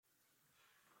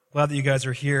Glad that you guys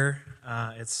are here.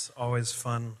 It's always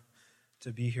fun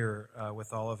to be here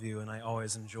with all of you, and I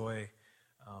always enjoy.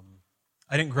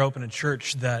 I didn't grow up in a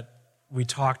church that we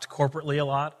talked corporately a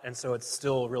lot, and so it's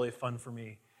still really fun for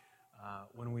me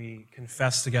when we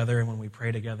confess together and when we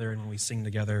pray together and when we sing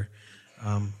together.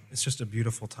 It's just a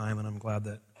beautiful time, and I'm glad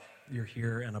that you're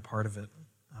here and a part of it.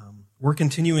 We're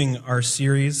continuing our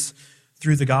series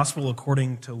through the Gospel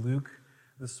according to Luke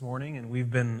this morning, and we've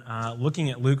been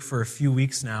looking at Luke for a few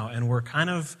weeks now, and we're kind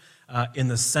of in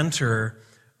the center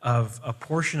of a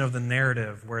portion of the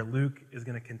narrative where Luke is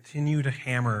going to continue to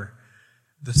hammer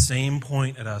the same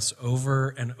point at us over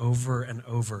and over and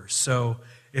over. So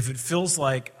if it feels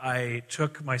like I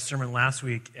took my sermon last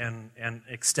week and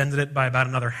extended it by about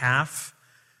another half,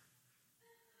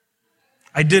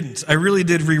 I didn't. I really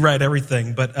did rewrite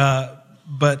everything,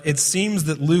 but it seems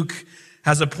that Luke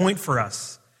has a point for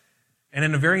us. And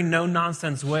in a very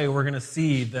no-nonsense way, we're going to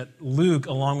see that Luke,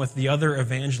 along with the other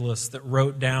evangelists that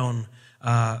wrote down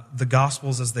the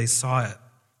Gospels as they saw it,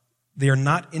 they are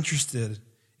not interested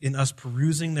in us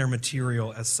perusing their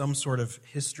material as some sort of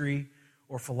history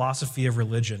or philosophy of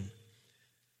religion.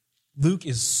 Luke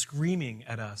is screaming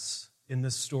at us in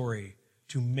this story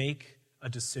to make a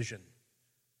decision.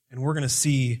 And we're going to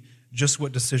see just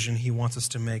what decision he wants us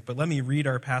to make. But let me read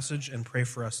our passage and pray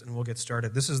for us, and we'll get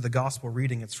started. This is the gospel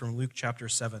reading. It's from Luke chapter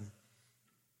 7.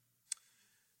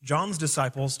 John's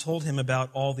disciples told him about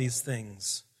all these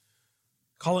things.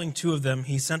 Calling two of them,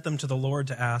 he sent them to the Lord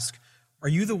to ask, "Are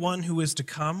you the one who is to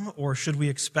come, or should we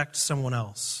expect someone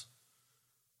else?"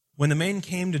 When the men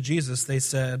came to Jesus, they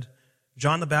said,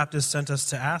 "John the Baptist sent us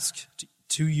to ask,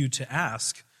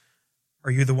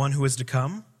 are you the one who is to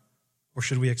come, or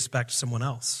should we expect someone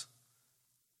else?"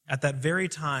 At that very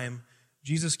time,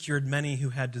 Jesus cured many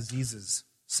who had diseases,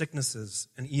 sicknesses,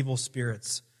 and evil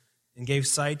spirits, and gave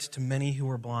sight to many who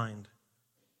were blind.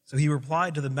 So he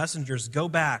replied to the messengers, "Go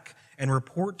back and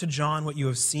report to John what you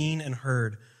have seen and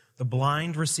heard. The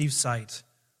blind receive sight,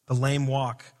 the lame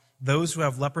walk, those who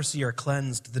have leprosy are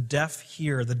cleansed, the deaf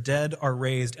hear, the dead are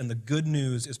raised, and the good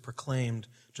news is proclaimed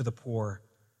to the poor.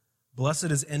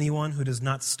 Blessed is anyone who does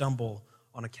not stumble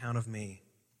on account of me."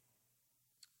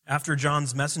 After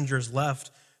John's messengers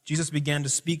left, Jesus began to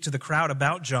speak to the crowd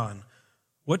about John.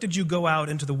 "What did you go out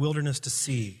into the wilderness to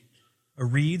see? A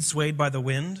reed swayed by the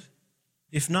wind?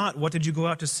 If not, what did you go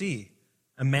out to see?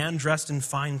 A man dressed in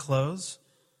fine clothes?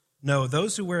 No,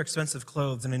 those who wear expensive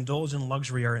clothes and indulge in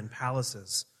luxury are in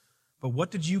palaces. But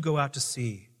what did you go out to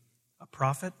see? A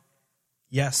prophet?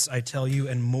 Yes, I tell you,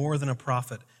 and more than a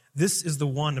prophet. This is the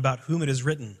one about whom it is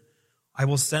written, 'I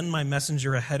will send my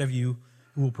messenger ahead of you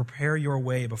who will prepare your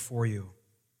way before you.'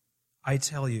 I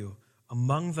tell you,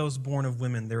 among those born of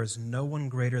women there is no one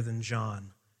greater than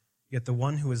John, yet the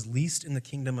one who is least in the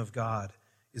kingdom of God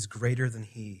is greater than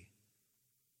he."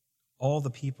 All the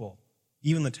people,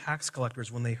 even the tax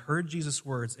collectors, when they heard Jesus'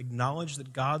 words, acknowledged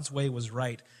that God's way was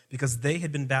right because they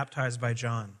had been baptized by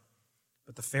John.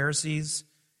 But the Pharisees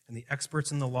and the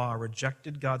experts in the law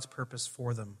rejected God's purpose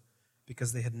for them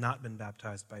because they had not been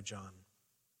baptized by John.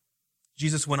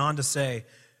 Jesus went on to say,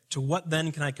 "To what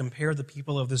then can I compare the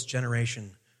people of this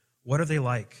generation? What are they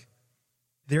like?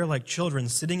 They are like children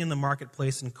sitting in the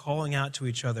marketplace and calling out to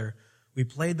each other, 'We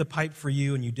played the pipe for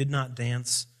you and you did not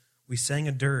dance. We sang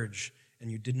a dirge and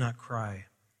you did not cry.'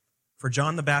 For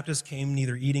John the Baptist came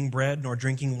neither eating bread nor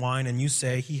drinking wine, and you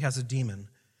say, 'He has a demon.'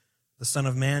 The Son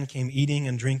of Man came eating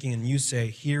and drinking, and you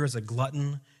say, 'Here is a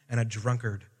glutton and a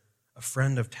drunkard, a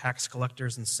friend of tax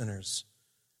collectors and sinners.'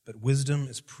 But wisdom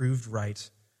is proved right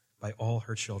by all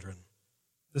her children."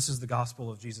 This is the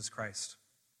gospel of Jesus Christ.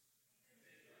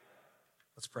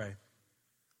 Let's pray.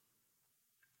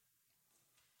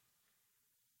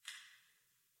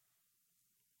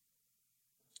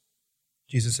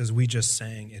 Jesus, as we just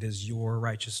sang, it is your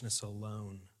righteousness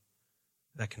alone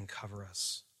that can cover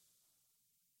us.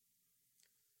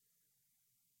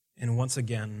 And once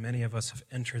again, many of us have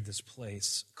entered this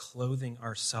place clothing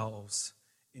ourselves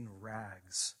in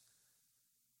rags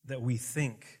that we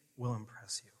think will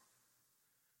impress you.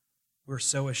 We're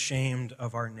so ashamed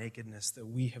of our nakedness that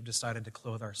we have decided to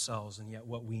clothe ourselves, and yet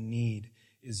what we need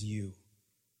is you.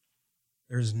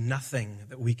 There's nothing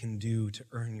that we can do to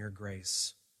earn your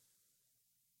grace.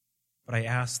 But I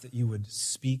ask that you would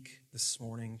speak this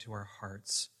morning to our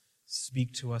hearts.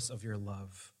 Speak to us of your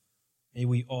love. May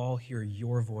we all hear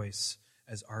your voice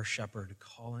as our shepherd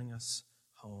calling us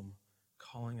home,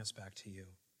 calling us back to you.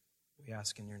 We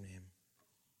ask in your name.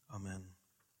 Amen.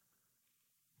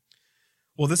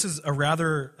 Well, this is a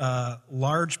rather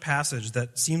large passage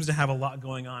that seems to have a lot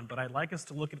going on, but I'd like us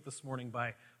to look at it this morning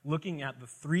by looking at the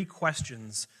three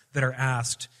questions that are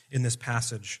asked in this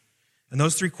passage. And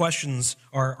those three questions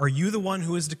are you the one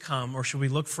who is to come, or should we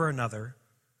look for another?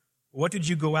 What did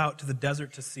you go out to the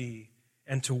desert to see?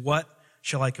 And to what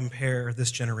shall I compare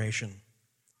this generation?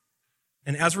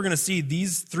 And as we're going to see,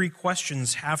 these three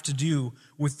questions have to do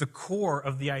with the core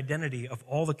of the identity of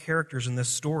all the characters in this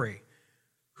story.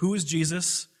 Who is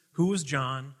Jesus? Who is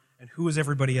John? And who is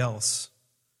everybody else?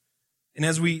 And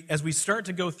as we start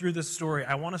to go through this story,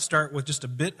 I want to start with just a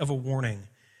bit of a warning.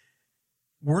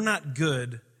 We're not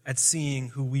good at seeing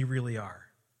who we really are.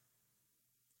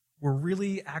 We're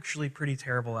really actually pretty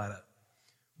terrible at it.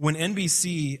 When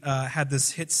NBC had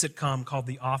this hit sitcom called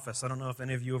The Office, I don't know if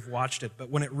any of you have watched it,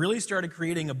 but when it really started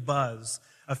creating a buzz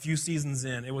a few seasons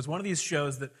in, it was one of these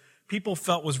shows that people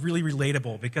felt was really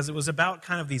relatable because it was about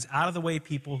kind of these out-of-the-way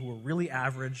people who were really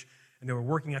average, and they were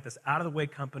working at this out-of-the-way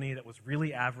company that was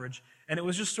really average, and it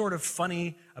was just sort of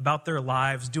funny about their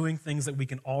lives, doing things that we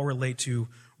can all relate to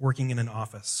working in an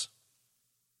office.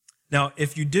 Now,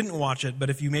 if you didn't watch it, but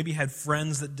if you maybe had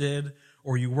friends that did,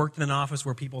 or you worked in an office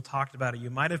where people talked about it, you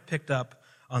might have picked up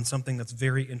on something that's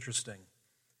very interesting.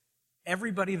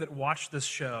 Everybody that watched this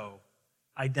show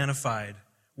identified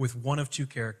with one of two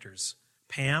characters,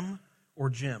 Pam or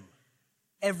Jim.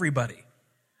 Everybody.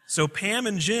 So Pam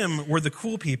and Jim were the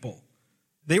cool people.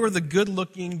 They were the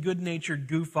good-looking, good-natured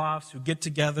goof-offs who get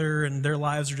together and their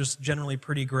lives are just generally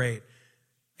pretty great.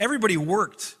 Everybody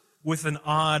worked with an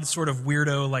odd sort of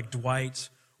weirdo like Dwight,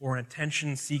 or an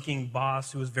attention-seeking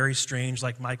boss who was very strange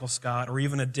like Michael Scott, or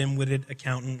even a dim-witted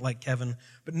accountant like Kevin.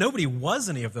 But nobody was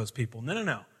any of those people.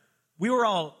 No. We were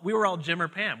all Jim or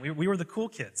Pam. We were the cool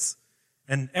kids.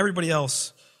 And everybody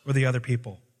else were the other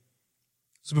people.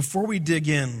 So before we dig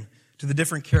in to the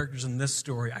different characters in this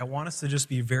story, I want us to just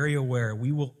be very aware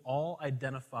we will all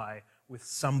identify with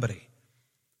somebody.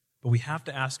 But we have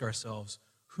to ask ourselves,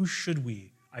 who should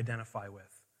we identify with?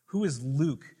 Who is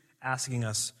Luke asking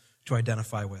us to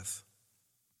identify with?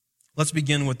 Let's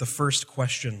begin with the first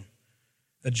question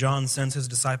that John sends his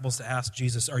disciples to ask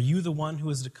Jesus. Are you the one who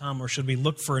is to come, or should we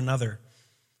look for another?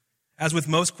 As with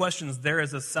most questions, there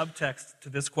is a subtext to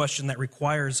this question that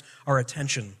requires our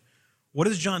attention. What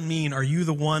does John mean, are you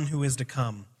the one who is to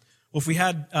come? Well, if we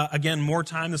had, again, more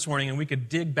time this morning and we could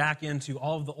dig back into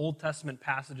all of the Old Testament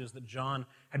passages that John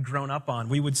had grown up on,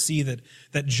 we would see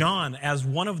that John, as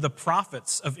one of the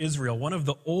prophets of Israel, one of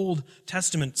the Old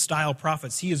Testament-style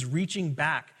prophets, he is reaching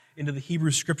back into the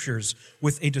Hebrew Scriptures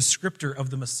with a descriptor of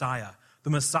the Messiah. The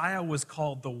Messiah was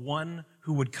called the one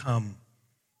who would come.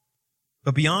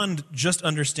 But beyond just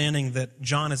understanding that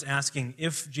John is asking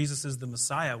if Jesus is the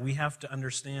Messiah, we have to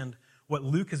understand what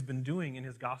Luke has been doing in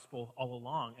his gospel all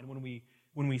along. And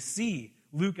when we see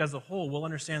Luke as a whole, we'll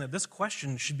understand that this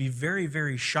question should be very,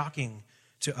 very shocking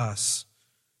to us.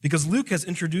 Because Luke has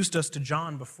introduced us to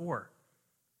John before.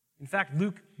 In fact,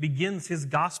 Luke begins his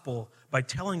gospel by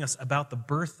telling us about the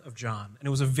birth of John. And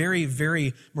it was a very,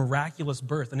 very miraculous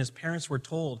birth. And his parents were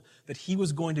told that he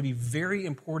was going to be very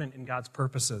important in God's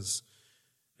purposes.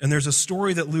 And there's a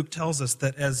story that Luke tells us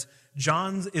that as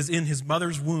John is in his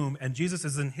mother's womb and Jesus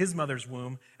is in his mother's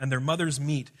womb and their mothers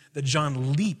meet, that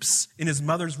John leaps in his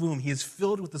mother's womb. He is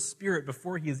filled with the Spirit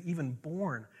before he is even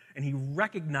born, and he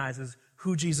recognizes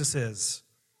who Jesus is.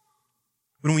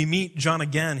 When we meet John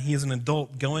again, he is an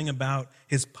adult going about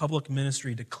his public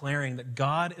ministry, declaring that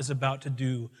God is about to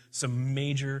do some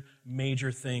major,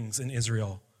 major things in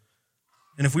Israel.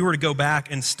 And if we were to go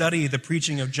back and study the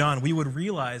preaching of John, we would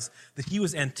realize that he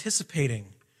was anticipating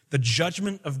the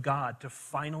judgment of God to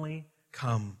finally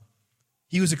come.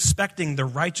 He was expecting the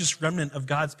righteous remnant of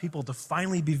God's people to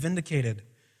finally be vindicated,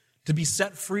 to be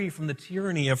set free from the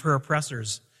tyranny of her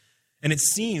oppressors. And it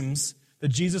seems that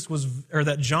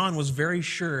John was very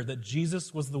sure that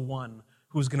Jesus was the one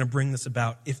who was going to bring this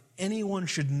about. If anyone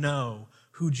should know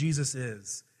who Jesus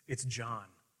is, it's John.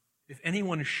 If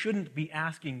anyone shouldn't be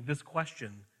asking this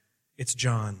question, it's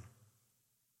John.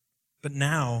 But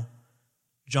now,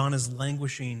 John is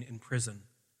languishing in prison.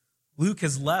 Luke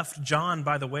has left John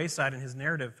by the wayside in his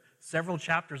narrative several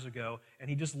chapters ago, and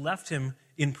he just left him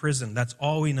in prison. That's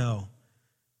all we know.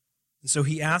 And so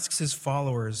he asks his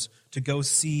followers to go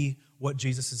see what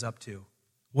Jesus is up to.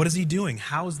 What is he doing?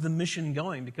 How's the mission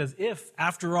going? Because if,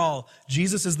 after all,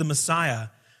 Jesus is the Messiah,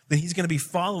 then he's going to be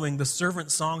following the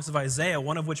servant songs of Isaiah,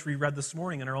 one of which we read this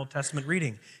morning in our Old Testament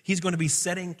reading. He's going to be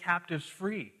setting captives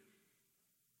free.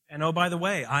 And oh, by the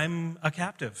way, I'm a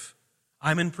captive.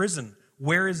 I'm in prison.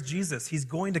 Where is Jesus? He's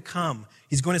going to come.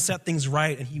 He's going to set things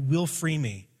right, and he will free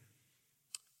me.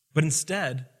 But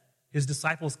instead, his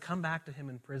disciples come back to him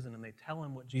in prison, and they tell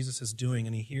him what Jesus is doing,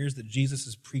 and he hears that Jesus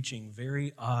is preaching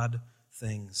very odd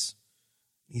things.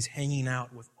 He's hanging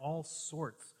out with all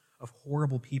sorts of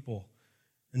horrible people.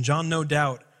 And John, no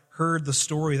doubt, heard the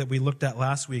story that we looked at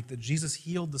last week, that Jesus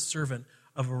healed the servant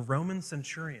of a Roman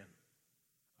centurion.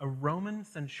 A Roman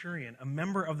centurion, a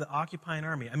member of the occupying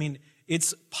army. I mean,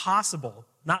 it's possible,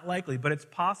 not likely, but it's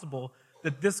possible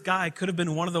that this guy could have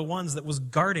been one of the ones that was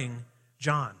guarding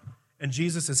John. And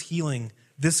Jesus is healing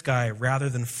this guy rather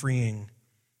than freeing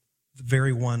the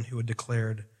very one who had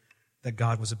declared that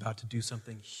God was about to do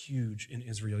something huge in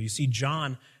Israel. You see,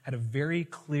 John had a very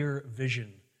clear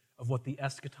vision of what the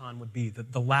eschaton would be,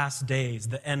 the last days,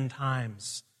 the end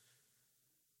times.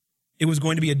 It was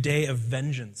going to be a day of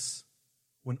vengeance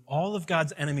when all of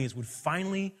God's enemies would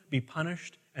finally be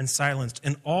punished and silenced,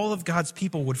 and all of God's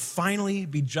people would finally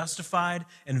be justified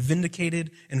and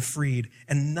vindicated and freed.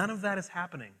 And none of that is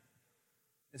happening.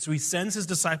 And so he sends his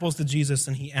disciples to Jesus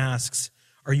and he asks,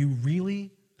 "Are you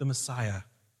really the Messiah?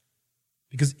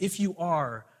 Because if you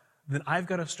are, then I've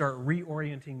got to start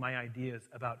reorienting my ideas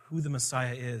about who the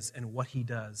Messiah is and what he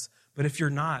does. But if you're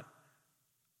not,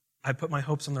 I put my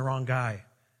hopes on the wrong guy,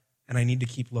 and I need to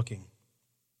keep looking."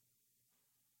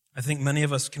 I think many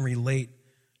of us can relate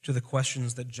to the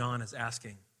questions that John is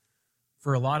asking.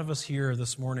 For a lot of us here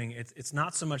this morning, it's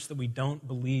not so much that we don't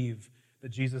believe that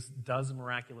Jesus does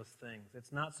miraculous things.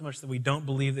 It's not so much that we don't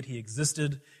believe that he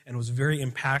existed and was very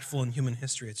impactful in human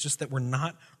history. It's just that we're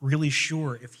not really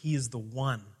sure if he is the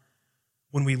one.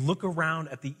 When we look around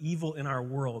at the evil in our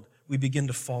world, we begin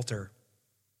to falter.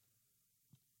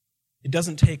 It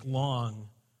doesn't take long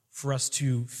for us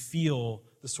to feel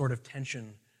the sort of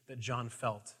tension that John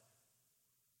felt.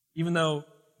 Even though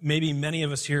maybe many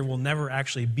of us here will never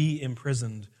actually be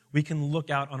imprisoned, we can look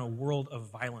out on a world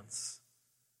of violence.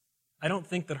 I don't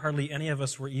think that hardly any of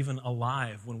us were even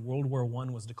alive when World War I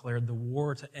was declared the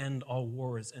war to end all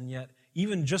wars, and yet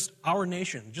even just our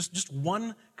nation, just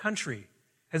one country,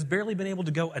 has barely been able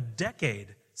to go a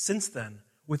decade since then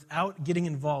without getting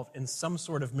involved in some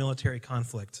sort of military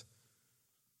conflict.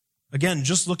 Again,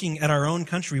 just looking at our own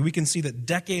country, we can see that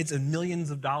decades and millions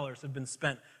of dollars have been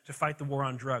spent to fight the war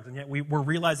on drugs, and yet we're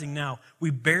realizing now we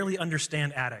barely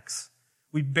understand addicts.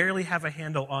 We barely have a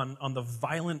handle on the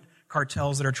violent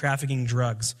cartels that are trafficking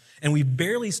drugs, and we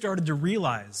barely started to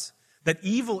realize that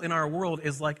evil in our world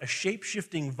is like a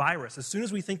shape-shifting virus. As soon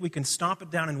as we think we can stomp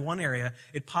it down in one area,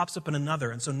 it pops up in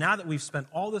another. And so now that we've spent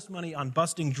all this money on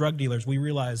busting drug dealers, we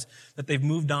realize that they've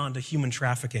moved on to human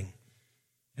trafficking.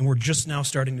 And we're just now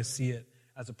starting to see it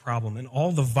as a problem. And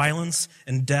all the violence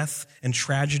and death and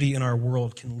tragedy in our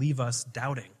world can leave us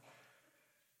doubting.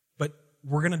 But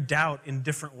we're going to doubt in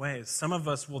different ways. Some of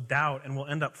us will doubt and will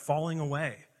end up falling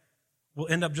away. We'll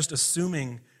end up just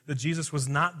assuming that Jesus was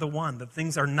not the one, that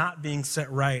things are not being set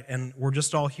right, and we're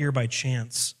just all here by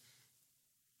chance.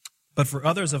 But for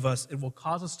others of us, it will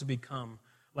cause us to become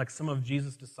like some of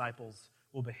Jesus' disciples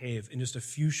will behave in just a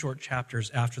few short chapters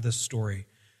after this story.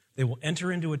 They will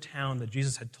enter into a town that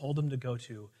Jesus had told them to go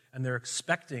to, and they're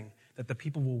expecting that the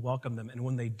people will welcome them. And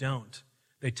when they don't,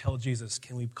 they tell Jesus,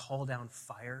 "Can we call down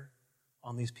fire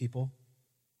on these people?"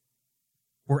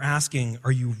 We're asking,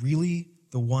 are you really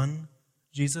the one,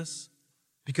 Jesus?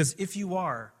 Because if you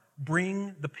are,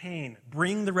 bring the pain,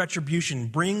 bring the retribution,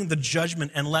 bring the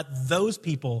judgment, and let those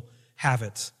people have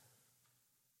it.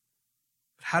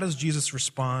 But how does Jesus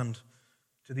respond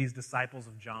to these disciples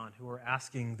of John who are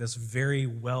asking this very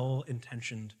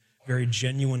well-intentioned, very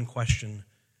genuine question?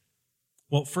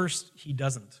 Well, first, he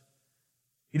doesn't.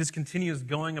 He just continues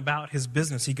going about his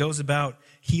business. He goes about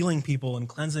healing people and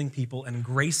cleansing people and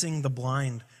gracing the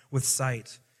blind with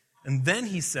sight. And then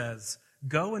he says,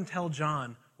 "Go and tell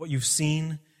John what you've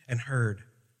seen and heard."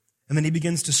 And then he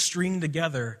begins to string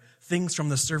together things from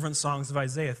the servant songs of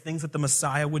Isaiah, things that the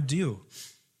Messiah would do.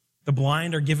 The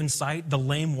blind are given sight, the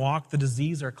lame walk, the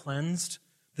diseased are cleansed,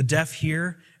 the deaf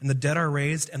hear, and the dead are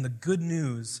raised, and the good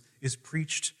news is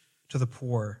preached to the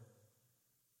poor.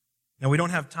 Now, we don't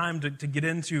have time to get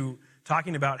into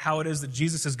talking about how it is that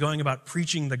Jesus is going about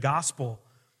preaching the gospel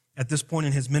at this point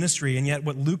in his ministry, and yet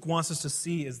what Luke wants us to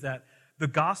see is that the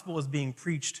gospel is being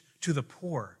preached to the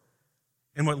poor.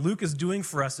 And what Luke is doing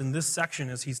for us in this section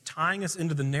is he's tying us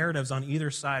into the narratives on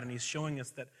either side, and he's showing us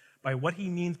that by what he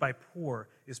means by poor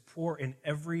is poor in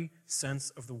every sense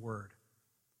of the word.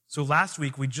 So last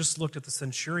week we just looked at the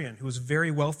centurion who was very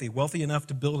wealthy enough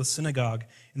to build a synagogue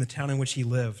in the town in which he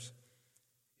lived.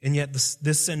 And yet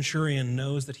this centurion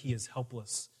knows that he is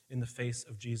helpless in the face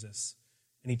of Jesus.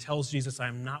 And he tells Jesus, "I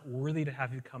am not worthy to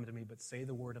have you come to me, but say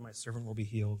the word and my servant will be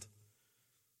healed."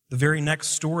 The very next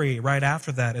story right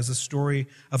after that is a story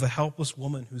of a helpless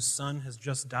woman whose son has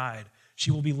just died. She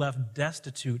will be left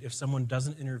destitute if someone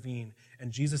doesn't intervene,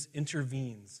 and Jesus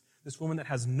intervenes this woman that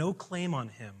has no claim on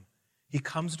him, he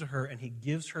comes to her and he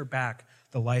gives her back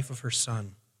the life of her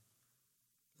son.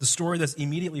 The story that's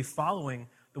immediately following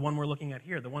the one we're looking at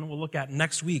here, the one we'll look at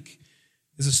next week,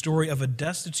 is a story of a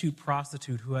destitute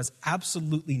prostitute who has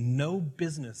absolutely no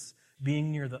business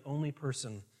being near the only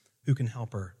person who can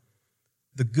help her.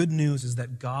 The good news is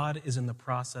that God is in the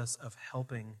process of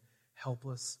helping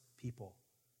helpless people.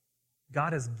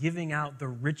 God is giving out the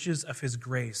riches of his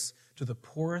grace to the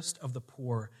poorest of the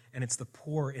poor, and it's the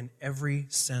poor in every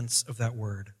sense of that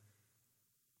word.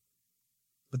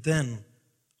 But then,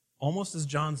 almost as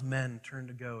John's men turn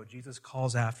to go, Jesus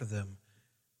calls after them,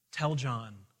 "Tell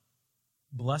John,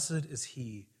 blessed is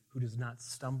he who does not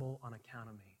stumble on account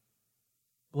of me."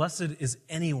 Blessed is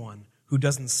anyone who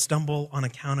doesn't stumble on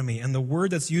account of me. And the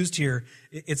word that's used here,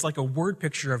 it's like a word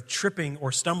picture of tripping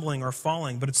or stumbling or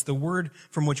falling, but it's the word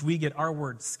from which we get our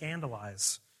word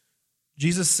scandalize.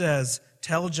 Jesus says,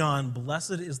 "Tell John,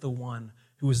 blessed is the one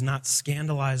who is not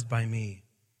scandalized by me."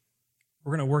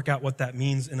 We're going to work out what that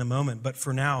means in a moment, but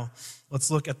for now,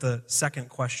 let's look at the second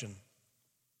question.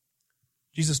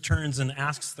 Jesus turns and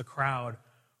asks the crowd,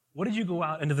 "What did you go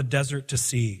out into the desert to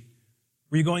see?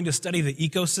 Were you going to study the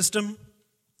ecosystem?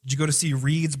 Did you go to see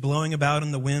reeds blowing about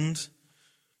in the wind?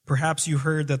 Perhaps you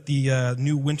heard that the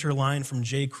new winter line from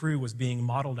J. Crew was being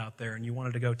modeled out there and you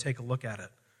wanted to go take a look at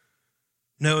it."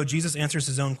 No, Jesus answers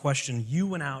his own question. You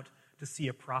went out to see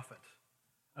a prophet,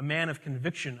 a man of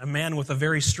conviction, a man with a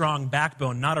very strong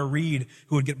backbone, not a reed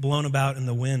who would get blown about in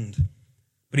the wind.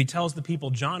 But he tells the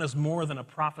people, John is more than a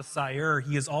prophesier.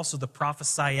 He is also the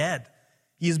prophesied.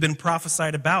 He has been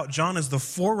prophesied about. John is the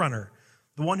forerunner,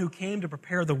 the one who came to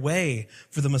prepare the way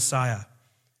for the Messiah.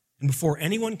 And before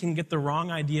anyone can get the wrong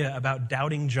idea about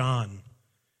doubting John,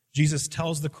 Jesus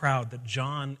tells the crowd that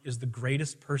John is the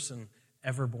greatest person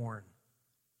ever born,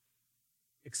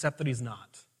 except that he's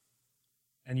not.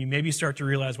 And you maybe start to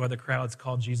realize why the crowds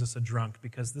called Jesus a drunk,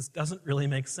 because this doesn't really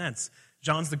make sense.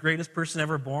 John's the greatest person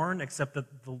ever born, except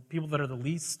that the people that are the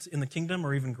least in the kingdom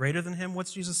are even greater than him.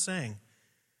 What's Jesus saying?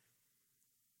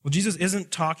 Well, Jesus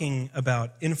isn't talking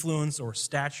about influence or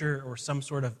stature or some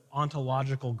sort of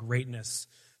ontological greatness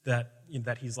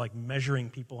that he's like measuring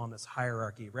people on this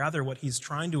hierarchy. Rather, what he's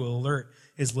trying to alert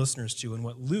his listeners to, and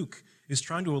what Luke is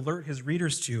trying to alert his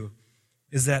readers to,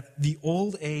 is that the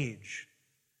old age,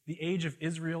 the age of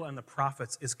Israel and the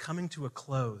prophets, is coming to a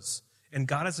close, and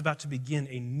God is about to begin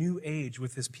a new age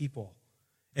with his people.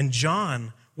 And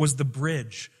John was the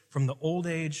bridge from the old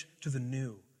age to the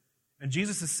new. And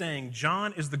Jesus is saying,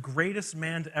 John is the greatest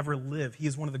man to ever live. He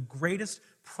is one of the greatest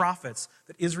prophets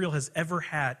that Israel has ever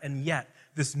had. And yet,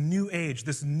 this new age,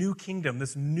 this new kingdom,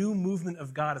 this new movement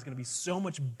of God is going to be so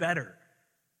much better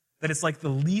that it's like the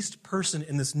least person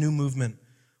in this new movement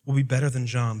will be better than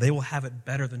John. They will have it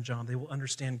better than John. They will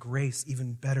understand grace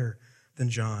even better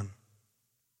than John.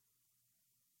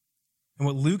 And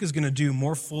what Luke is going to do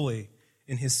more fully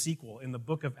in his sequel, in the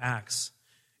book of Acts,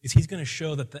 is he's going to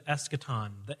show that the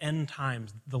eschaton, the end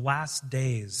times, the last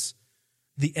days,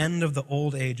 the end of the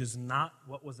old age is not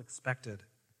what was expected.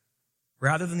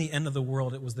 Rather than the end of the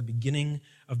world, it was the beginning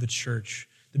of the church,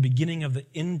 the beginning of the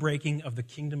inbreaking of the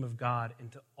kingdom of God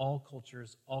into all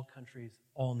cultures, all countries,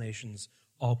 all nations,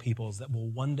 all peoples, that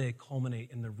will one day culminate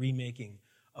in the remaking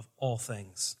of all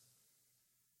things.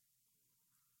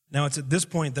 Now, it's at this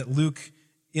point that Luke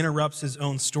interrupts his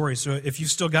own story. So if you've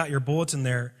still got your bulletin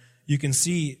there, you can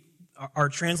see our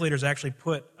translators actually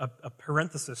put a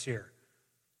parenthesis here.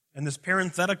 And this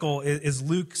parenthetical is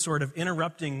Luke sort of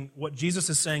interrupting what Jesus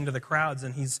is saying to the crowds,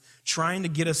 and he's trying to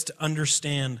get us to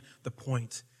understand the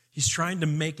point. He's trying to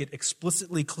make it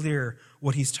explicitly clear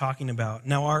what he's talking about.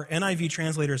 Now, our NIV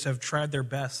translators have tried their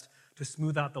best to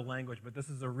smooth out the language, but this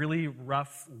is a really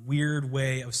rough, weird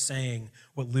way of saying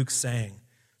what Luke's saying.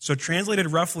 So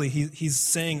translated roughly, he's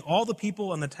saying, all the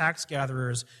people and the tax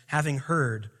gatherers, having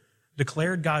heard,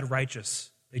 declared God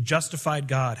righteous. They justified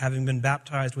God, having been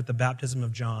baptized with the baptism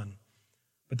of John.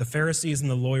 But the Pharisees and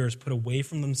the lawyers put away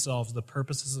from themselves the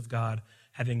purposes of God,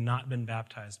 having not been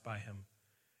baptized by him.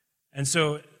 And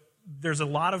so there's a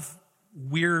lot of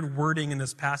weird wording in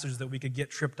this passage that we could get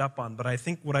tripped up on, but I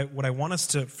think what I want us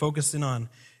to focus in on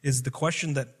is the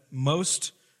question that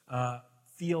most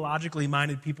theologically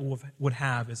minded people would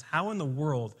have is, how in the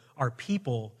world are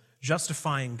people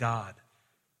justifying God?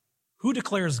 Who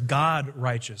declares God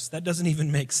righteous? That doesn't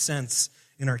even make sense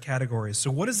in our categories.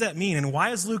 So what does that mean? And why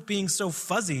is Luke being so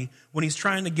fuzzy when he's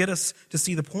trying to get us to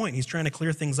see the point? He's trying to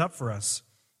clear things up for us.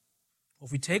 Well,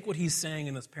 if we take what he's saying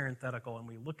in this parenthetical and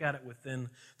we look at it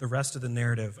within the rest of the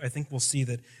narrative, I think we'll see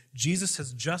that Jesus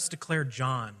has just declared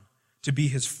John to be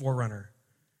his forerunner.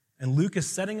 And Luke is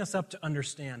setting us up to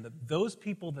understand that those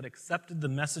people that accepted the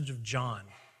message of John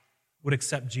would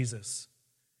accept Jesus.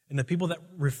 And the people that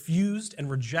refused and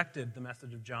rejected the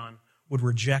message of John would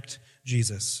reject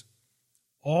Jesus.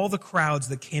 All the crowds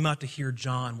that came out to hear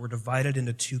John were divided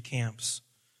into two camps.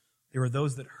 There were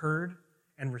those that heard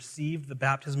and received the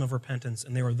baptism of repentance,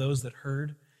 and there were those that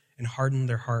heard and hardened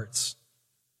their hearts.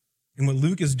 And what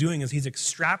Luke is doing is he's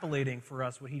extrapolating for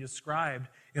us what he described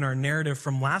in our narrative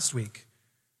from last week.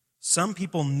 Some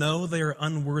people know they are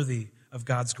unworthy of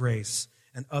God's grace,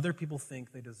 and other people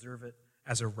think they deserve it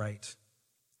as a right.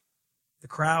 The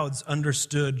crowds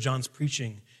understood John's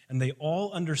preaching, and they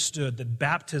all understood that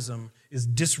baptism is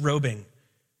disrobing.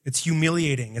 It's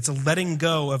humiliating. It's a letting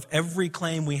go of every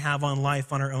claim we have on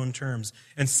life on our own terms.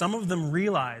 And some of them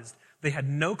realized they had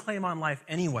no claim on life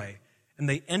anyway, and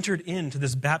they entered into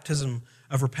this baptism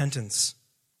of repentance.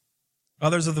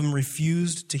 Others of them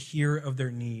refused to hear of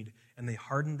their need, and they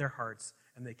hardened their hearts,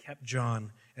 and they kept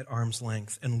John at arm's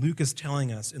length. And Luke is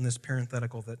telling us in this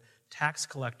parenthetical that tax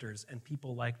collectors and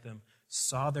people like them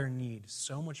saw their need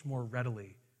so much more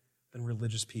readily than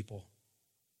religious people.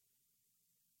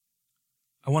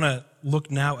 I want to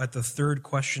look now at the third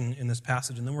question in this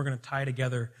passage, and then we're going to tie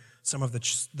together some of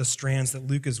the strands that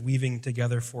Luke is weaving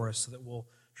together for us so that we'll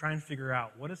try and figure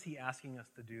out what is he asking us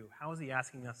to do? How is he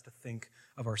asking us to think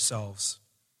of ourselves?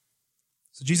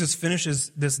 So Jesus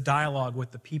finishes this dialogue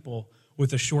with the people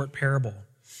with a short parable.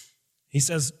 He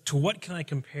says, "To what can I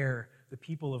compare the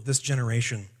people of this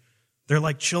generation? They're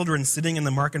like children sitting in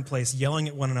the marketplace yelling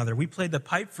at one another. We played the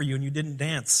pipe for you and you didn't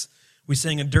dance. We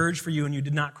sang a dirge for you and you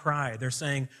did not cry." They're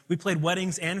saying, "We played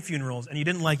weddings and funerals and you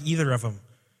didn't like either of them."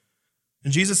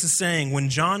 And Jesus is saying, when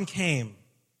John came,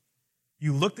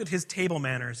 you looked at his table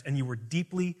manners and you were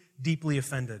deeply, deeply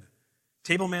offended.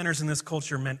 Table manners in this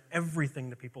culture meant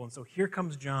everything to people. And so here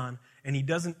comes John, and he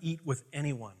doesn't eat with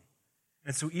anyone.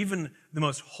 And so even the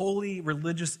most holy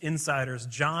religious insiders,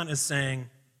 John is saying,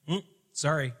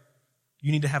 sorry,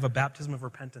 you need to have a baptism of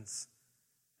repentance.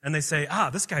 And they say,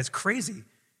 this guy's crazy.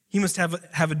 He must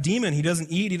have a demon. He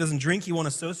doesn't eat, he doesn't drink, he won't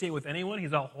associate with anyone.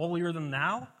 He's all holier than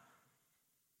thou.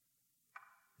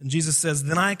 And Jesus says,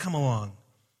 then I come along.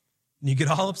 And you get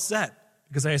all upset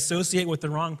because I associate with the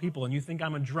wrong people, and you think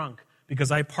I'm a drunk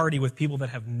because I party with people that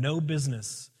have no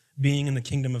business being in the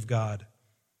kingdom of God.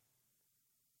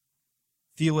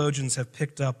 Theologians have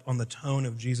picked up on the tone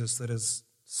of Jesus that is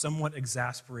somewhat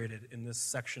exasperated in this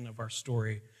section of our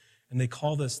story, and they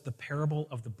call this the parable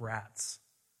of the brats.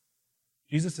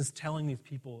 Jesus is telling these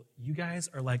people, you guys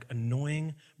are like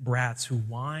annoying brats who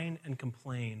whine and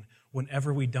complain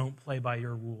whenever we don't play by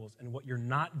your rules, and what you're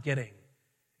not getting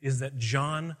is that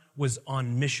John was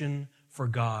on mission for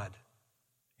God.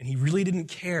 And he really didn't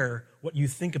care what you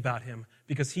think about him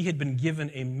because he had been given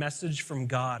a message from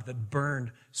God that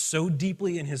burned so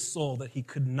deeply in his soul that he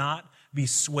could not be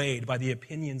swayed by the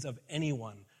opinions of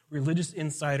anyone, religious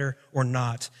insider or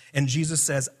not. And Jesus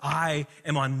says, I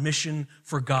am on mission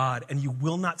for God, and you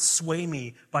will not sway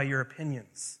me by your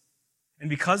opinions. And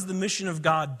because the mission of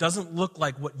God doesn't look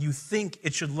like what you think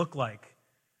it should look like,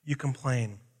 you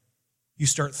complain. You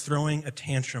start throwing a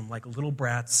tantrum like little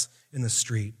brats in the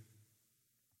street.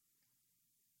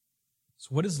 So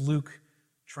what is Luke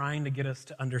trying to get us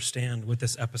to understand with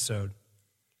this episode?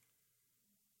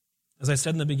 As I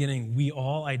said in the beginning, we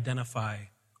all identify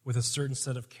with a certain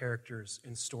set of characters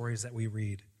in stories that we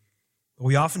read. But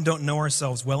we often don't know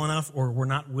ourselves well enough, or we're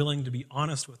not willing to be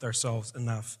honest with ourselves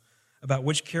enough about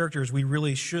which characters we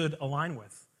really should align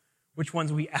with, which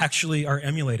ones we actually are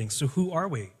emulating. So who are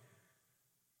we?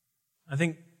 I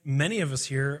think many of us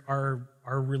here are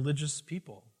religious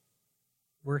people.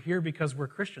 We're here because we're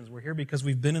Christians. We're here because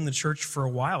we've been in the church for a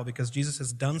while, because Jesus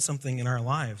has done something in our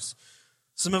lives.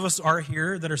 Some of us are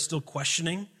here that are still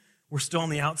questioning. We're still on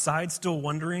the outside, still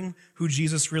wondering who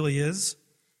Jesus really is.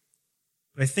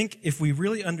 But I think if we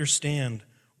really understand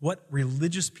what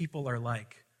religious people are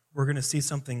like, we're going to see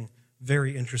something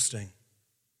very interesting.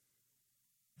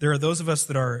 There are those of us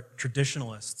that are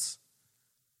traditionalists.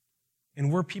 And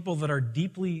we're people that are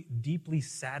deeply, deeply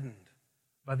saddened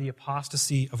by the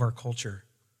apostasy of our culture.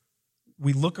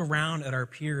 We look around at our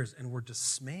peers and we're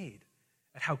dismayed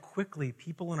at how quickly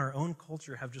people in our own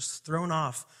culture have just thrown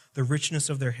off the richness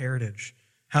of their heritage.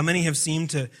 How many have seemed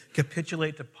to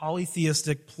capitulate to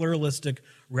polytheistic, pluralistic,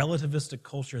 relativistic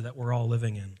culture that we're all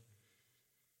living in.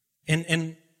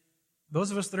 And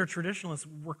those of us that are traditionalists,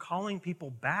 we're calling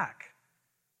people back.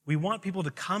 We want people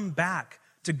to come back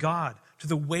to God, to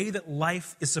the way that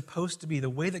life is supposed to be, the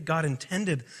way that God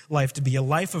intended life to be, a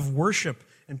life of worship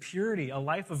and purity, a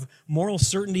life of moral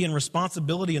certainty and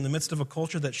responsibility in the midst of a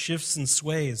culture that shifts and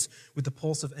sways with the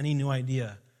pulse of any new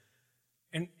idea.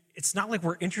 it's not like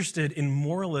we're interested in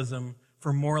moralism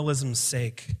for moralism's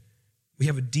sake. We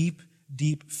have a deep,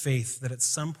 deep faith that at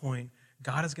some point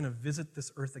God is going to visit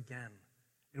this earth again.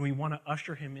 And we want to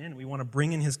usher him in. We want to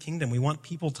bring in his kingdom. We want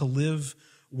people to live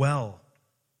well.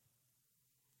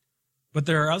 But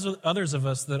there are others of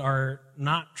us that are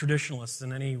not traditionalists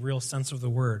in any real sense of the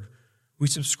word. We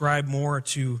subscribe more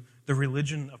to the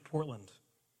religion of Portland.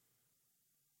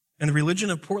 And the religion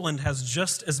of Portland has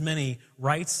just as many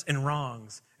rights and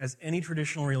wrongs as any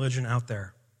traditional religion out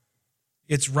there.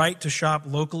 It's right to shop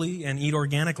locally and eat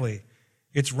organically.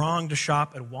 It's wrong to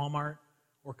shop at Walmart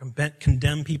or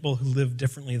condemn people who live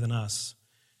differently than us.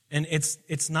 And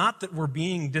it's not that we're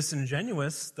being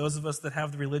disingenuous, those of us that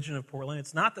have the religion of Portland.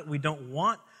 It's not that we don't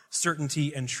want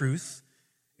certainty and truth.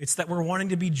 It's that we're wanting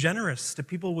to be generous to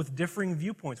people with differing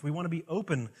viewpoints. We want to be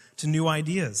open to new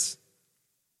ideas.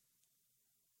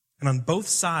 And on both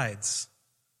sides,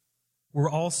 we're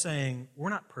all saying,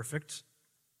 we're not perfect.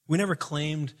 We never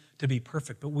claimed to be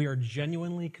perfect, but we are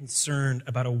genuinely concerned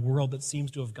about a world that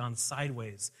seems to have gone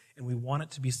sideways, and we want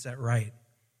it to be set right.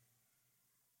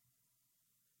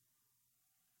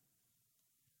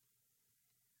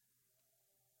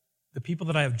 The people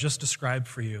that I have just described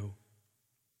for you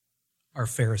are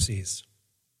Pharisees.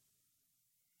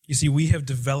 You see, we have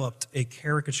developed a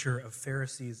caricature of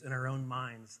Pharisees in our own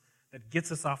minds that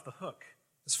gets us off the hook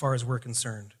as far as we're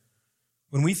concerned.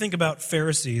 When we think about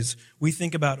Pharisees, we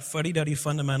think about fuddy-duddy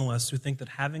fundamentalists who think that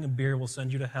having a beer will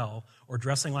send you to hell or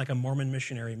dressing like a Mormon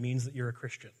missionary means that you're a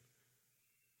Christian.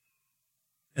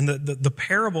 And the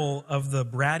parable of the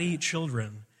bratty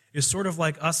children is sort of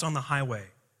like us on the highway.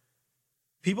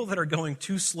 People that are going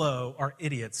too slow are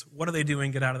idiots. What are they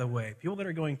doing? Get out of the way. People that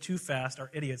are going too fast are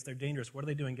idiots. They're dangerous. What are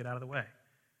they doing? Get out of the way.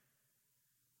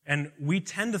 And we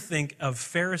tend to think of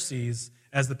Pharisees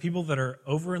as the people that are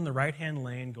over in the right-hand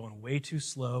lane, going way too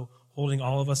slow, holding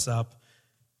all of us up,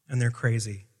 and they're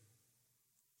crazy.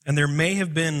 And there may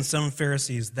have been some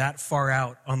Pharisees that far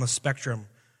out on the spectrum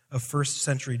of first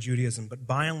century Judaism, but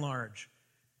by and large,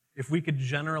 if we could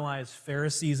generalize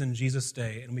Pharisees in Jesus'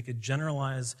 day and we could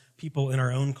generalize people in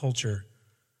our own culture,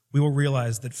 we will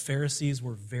realize that Pharisees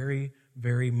were very,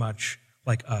 very much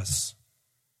like us.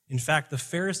 In fact, the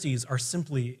Pharisees are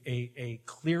simply a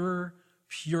clearer,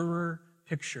 purer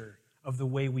picture of the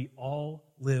way we all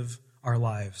live our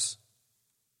lives.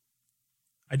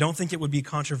 I don't think it would be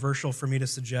controversial for me to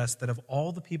suggest that of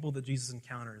all the people that Jesus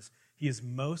encounters, he is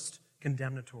most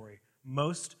condemnatory,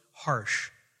 most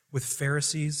harsh with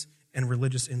Pharisees and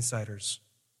religious insiders.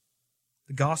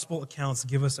 The gospel accounts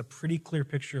give us a pretty clear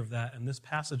picture of that, and this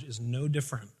passage is no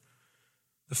different.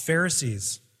 The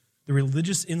Pharisees, the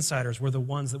religious insiders, were the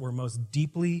ones that were most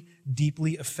deeply,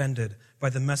 deeply offended by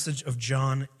the message of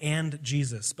John and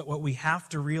Jesus. But what we have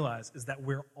to realize is that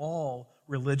we're all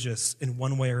religious in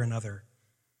one way or another.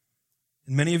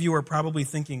 And many of you are probably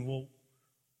thinking, well,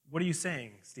 what are you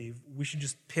saying, Steve? We should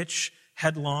just pitch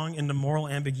headlong into moral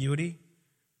ambiguity?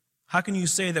 How can you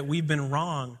say that we've been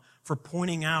wrong for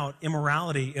pointing out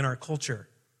immorality in our culture?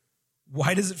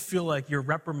 Why does it feel like you're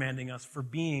reprimanding us for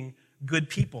being good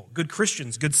people, good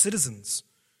Christians, good citizens?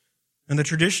 And the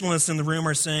traditionalists in the room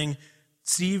are saying,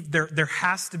 Steve, there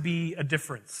has to be a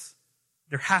difference.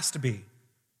 There has to be.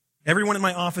 Everyone in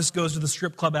my office goes to the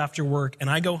strip club after work, and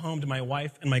I go home to my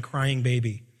wife and my crying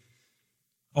baby.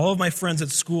 All of my friends at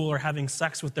school are having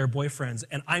sex with their boyfriends,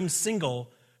 and I'm single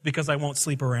because I won't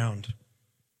sleep around.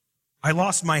 I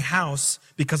lost my house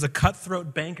because a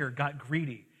cutthroat banker got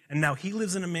greedy, and now he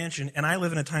lives in a mansion and I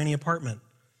live in a tiny apartment.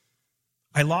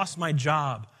 I lost my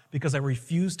job because I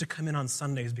refused to come in on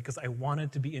Sundays because I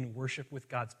wanted to be in worship with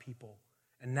God's people,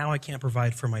 and now I can't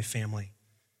provide for my family.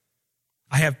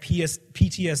 I have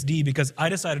PTSD because I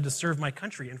decided to serve my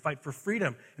country and fight for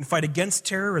freedom and fight against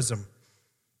terrorism.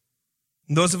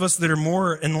 And those of us that are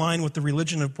more in line with the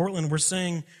religion of Portland, we're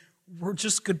saying, we're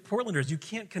just good Portlanders. You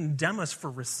can't condemn us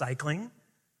for recycling,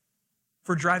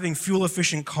 for driving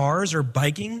fuel-efficient cars or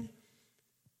biking.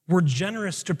 We're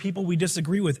generous to people we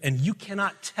disagree with, and you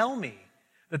cannot tell me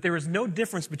that there is no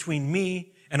difference between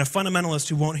me and a fundamentalist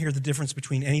who won't hear the difference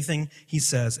between anything he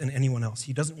says and anyone else.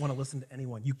 He doesn't want to listen to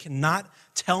anyone. You cannot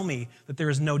tell me that there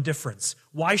is no difference.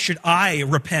 Why should I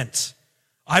repent?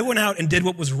 I went out and did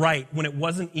what was right when it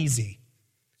wasn't easy.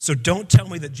 So don't tell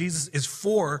me that Jesus is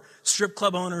for strip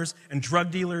club owners and drug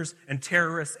dealers and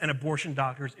terrorists and abortion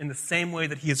doctors in the same way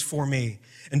that he is for me.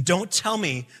 And don't tell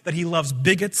me that he loves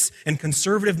bigots and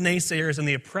conservative naysayers and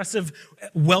the oppressive,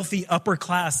 wealthy upper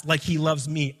class like he loves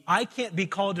me. I can't be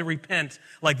called to repent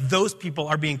like those people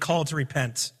are being called to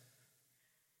repent.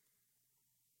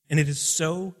 And it is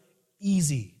so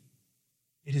easy.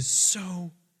 It is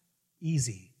so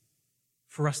easy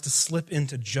for us to slip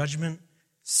into judgment,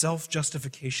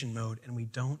 self-justification mode, and we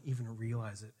don't even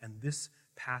realize it. And this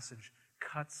passage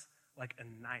cuts like a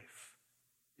knife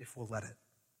if we'll let it.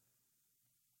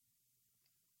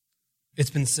 It's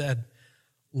been said,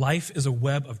 life is a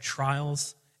web of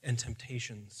trials and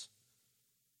temptations,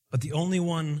 but only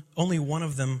one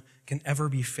of them can ever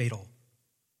be fatal.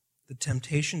 The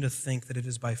temptation to think that it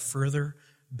is by further,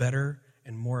 better,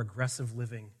 and more aggressive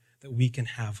living that we can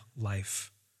have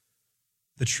life.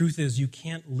 The truth is, you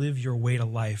can't live your way to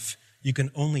life. You can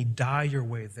only die your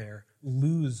way there,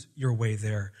 lose your way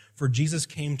there. For Jesus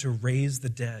came to raise the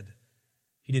dead.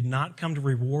 He did not come to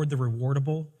reward the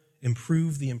rewardable,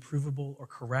 improve the improvable, or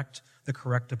correct the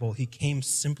correctable. He came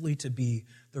simply to be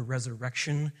the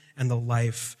resurrection and the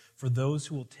life for those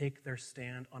who will take their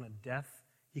stand on a death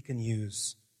he can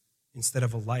use instead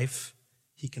of a life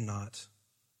he cannot.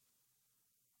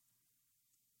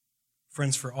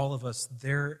 Friends, for all of us,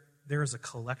 there is a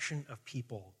collection of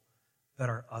people that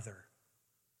are other.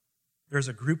 There's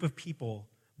a group of people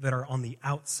that are on the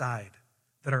outside,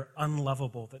 that are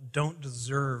unlovable, that don't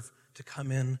deserve to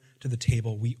come in to the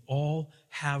table. We all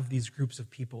have these groups of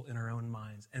people in our own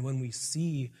minds. And when we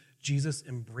see Jesus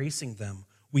embracing them,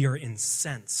 we are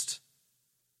incensed.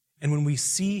 And when we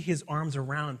see his arms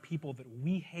around people that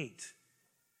we hate,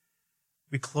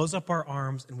 we close up our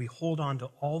arms and we hold on to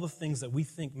all the things that we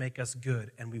think make us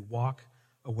good, and we walk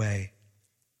away.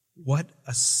 What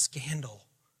a scandal.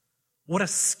 What a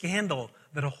scandal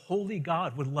that a holy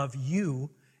God would love you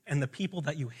and the people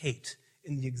that you hate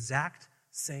in the exact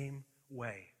same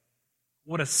way.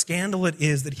 What a scandal it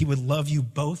is that he would love you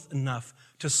both enough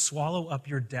to swallow up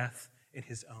your death in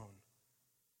his own.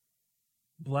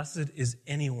 Blessed is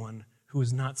anyone who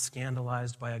is not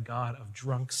scandalized by a God of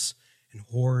drunks and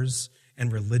whores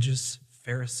and religious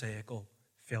pharisaical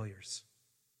failures.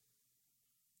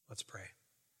 Let's pray.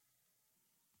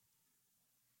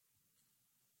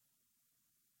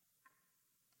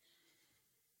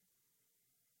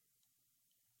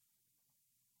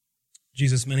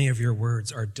 Jesus, many of your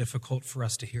words are difficult for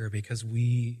us to hear because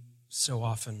we so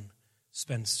often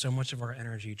spend so much of our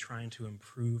energy trying to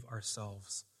improve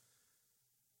ourselves.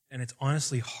 And it's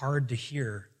honestly hard to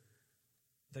hear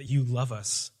that you love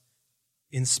us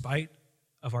in spite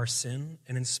of our sin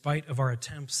and in spite of our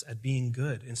attempts at being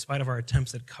good, in spite of our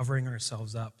attempts at covering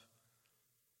ourselves up.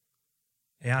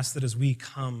 I ask that as we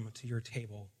come to your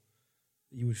table,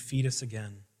 that you would feed us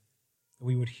again, that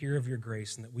we would hear of your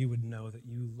grace, and that we would know that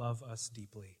you love us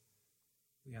deeply.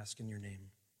 We ask in your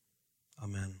name.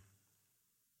 Amen.